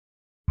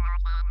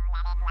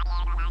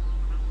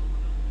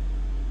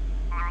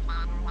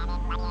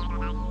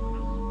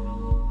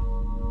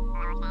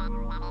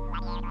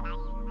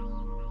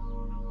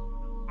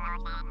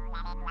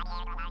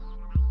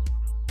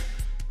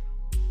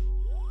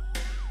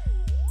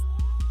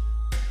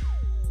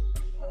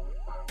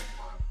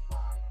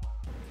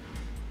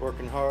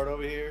Working hard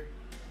over here.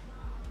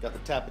 Got the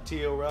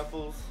Tapatio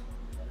ruffles.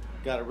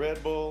 Got a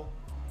Red Bull.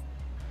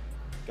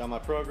 Got my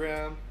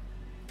program.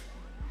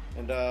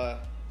 And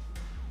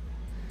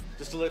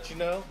just to let you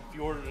know, if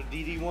you ordered a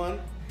DD-1,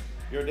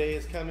 your day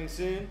is coming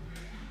soon.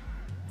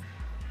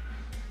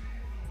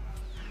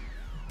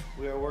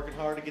 We are working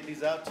hard to get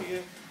these out to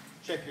you.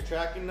 Check your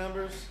tracking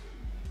numbers.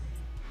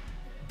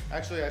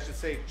 Actually, I should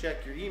say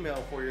check your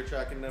email for your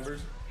tracking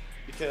numbers,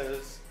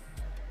 because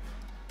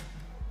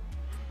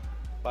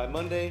by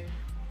Monday,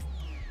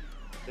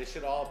 they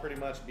should all pretty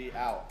much be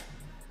out.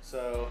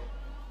 So,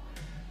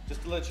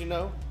 just to let you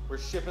know, we're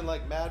shipping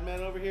like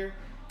madmen over here.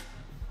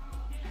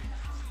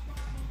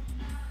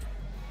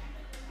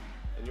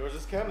 And yours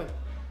is coming.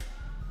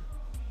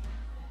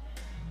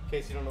 In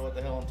case you don't know what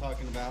the hell I'm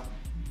talking about.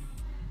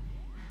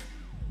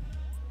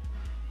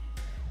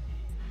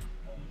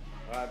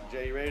 All right,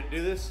 Jay, you ready to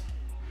do this?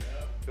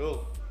 Yeah.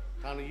 Cool.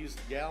 Time to use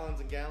gallons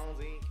and gallons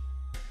of ink.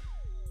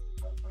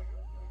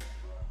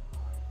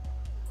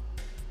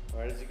 All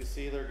right, as you can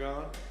see, they're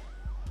gone.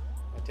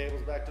 My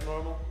table's back to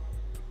normal.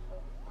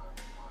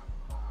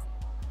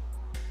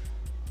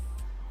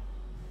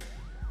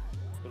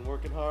 Been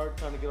working hard,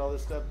 trying to get all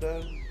this stuff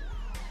done.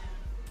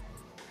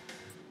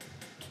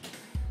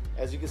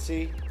 As you can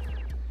see,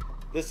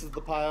 this is the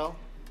pile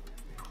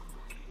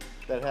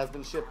that has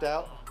been shipped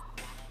out.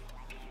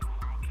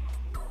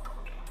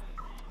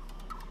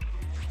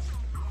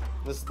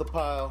 This is the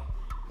pile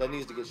that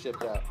needs to get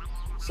shipped out.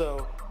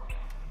 So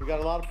we got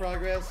a lot of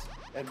progress,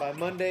 and by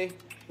Monday,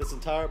 this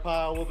entire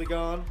pile will be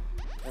gone,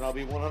 and I'll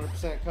be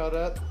 100% caught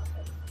up,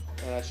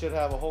 and I should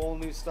have a whole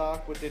new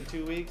stock within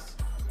 2 weeks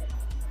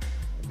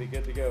and be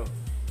good to go.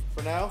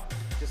 For now,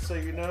 just so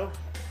you know,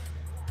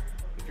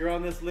 if you're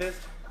on this list,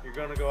 you're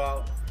gonna go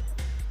out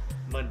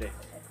Monday.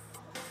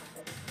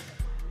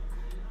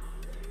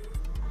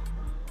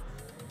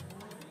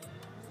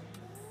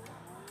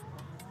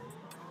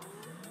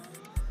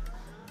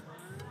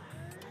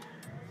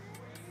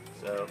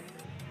 So,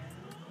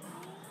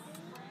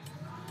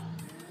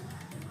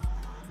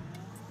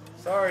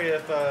 sorry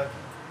if it's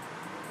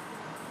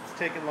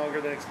taking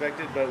longer than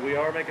expected, but we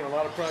are making a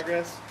lot of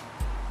progress,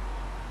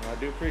 and I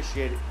do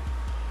appreciate it.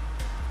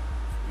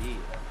 Yeah.